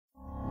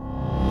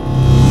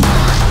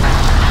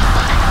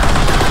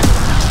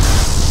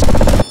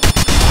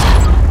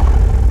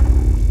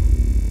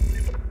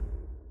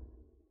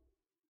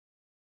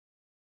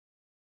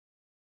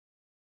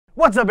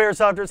What's up,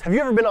 Airsofters? Have you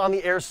ever been on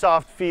the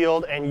Airsoft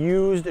field and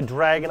used a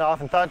Dragunov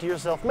and thought to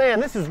yourself, man,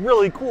 this is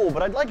really cool,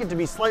 but I'd like it to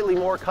be slightly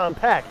more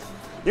compact?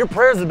 Your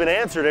prayers have been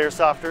answered,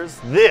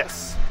 Airsofters.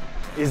 This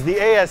is the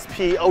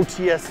ASP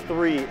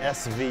OTs-03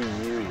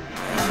 SVU.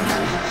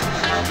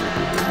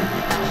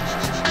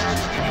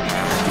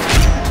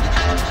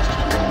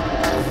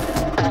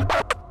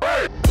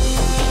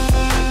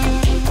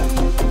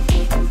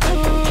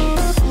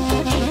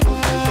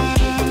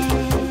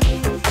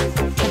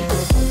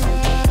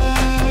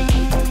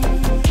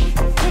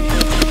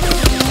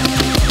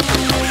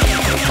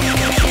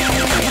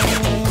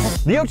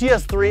 The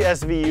OTs-03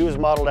 SVU is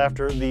modeled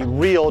after the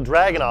real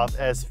Dragunov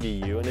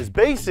SVU and is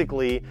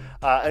basically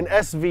an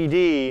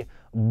SVD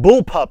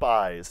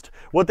bullpup-ized.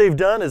 What they've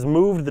done is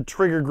moved the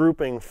trigger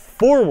grouping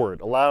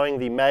forward, allowing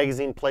the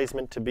magazine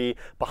placement to be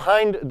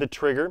behind the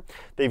trigger.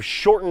 They've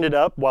shortened it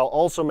up while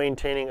also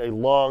maintaining a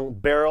long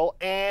barrel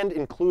and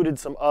included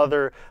some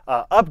other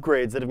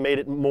upgrades that have made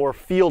it more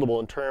fieldable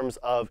in terms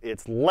of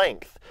its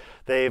length.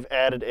 They've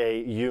added a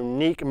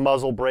unique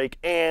muzzle brake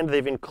and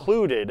they've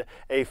included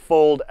a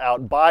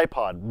fold-out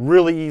bipod.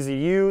 Really easy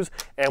to use,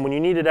 and when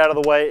you need it out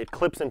of the way, it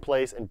clips in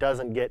place and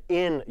doesn't get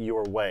in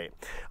your way.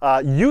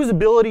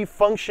 Usability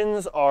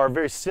functions are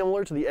very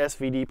similar to the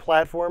SVD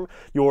platform.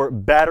 Your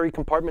battery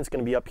compartment is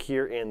going to be up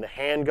here in the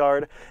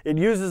handguard. It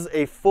uses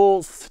a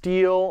full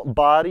steel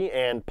body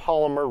and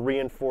polymer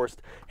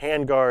reinforced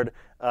handguard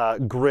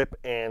grip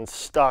and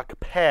stock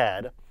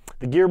pad.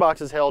 The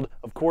gearbox is held,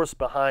 of course,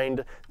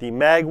 behind the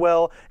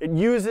magwell. It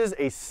uses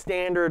a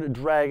standard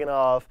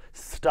Dragunov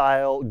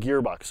style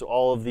gearbox. So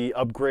all of the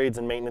upgrades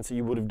and maintenance that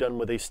you would have done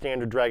with a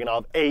standard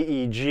Dragunov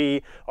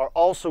AEG are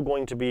also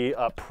going to be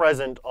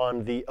present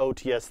on the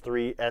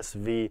OTs-03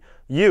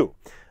 SVU.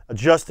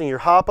 Adjusting your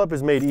hop-up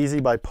is made easy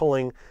by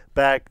pulling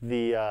back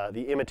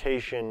the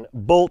imitation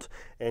bolt,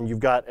 and you've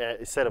got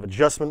a set of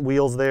adjustment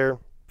wheels there.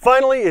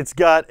 Finally, it's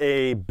got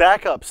a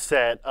backup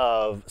set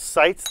of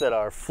sights that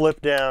are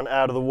flipped down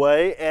out of the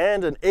way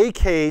and an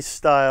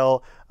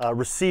AK-style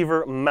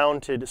receiver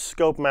mounted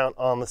scope mount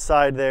on the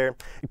side there.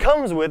 It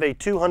comes with a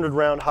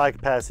 200-round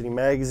high-capacity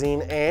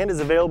magazine and is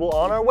available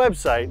on our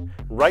website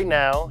right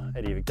now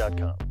at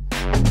Evike.com.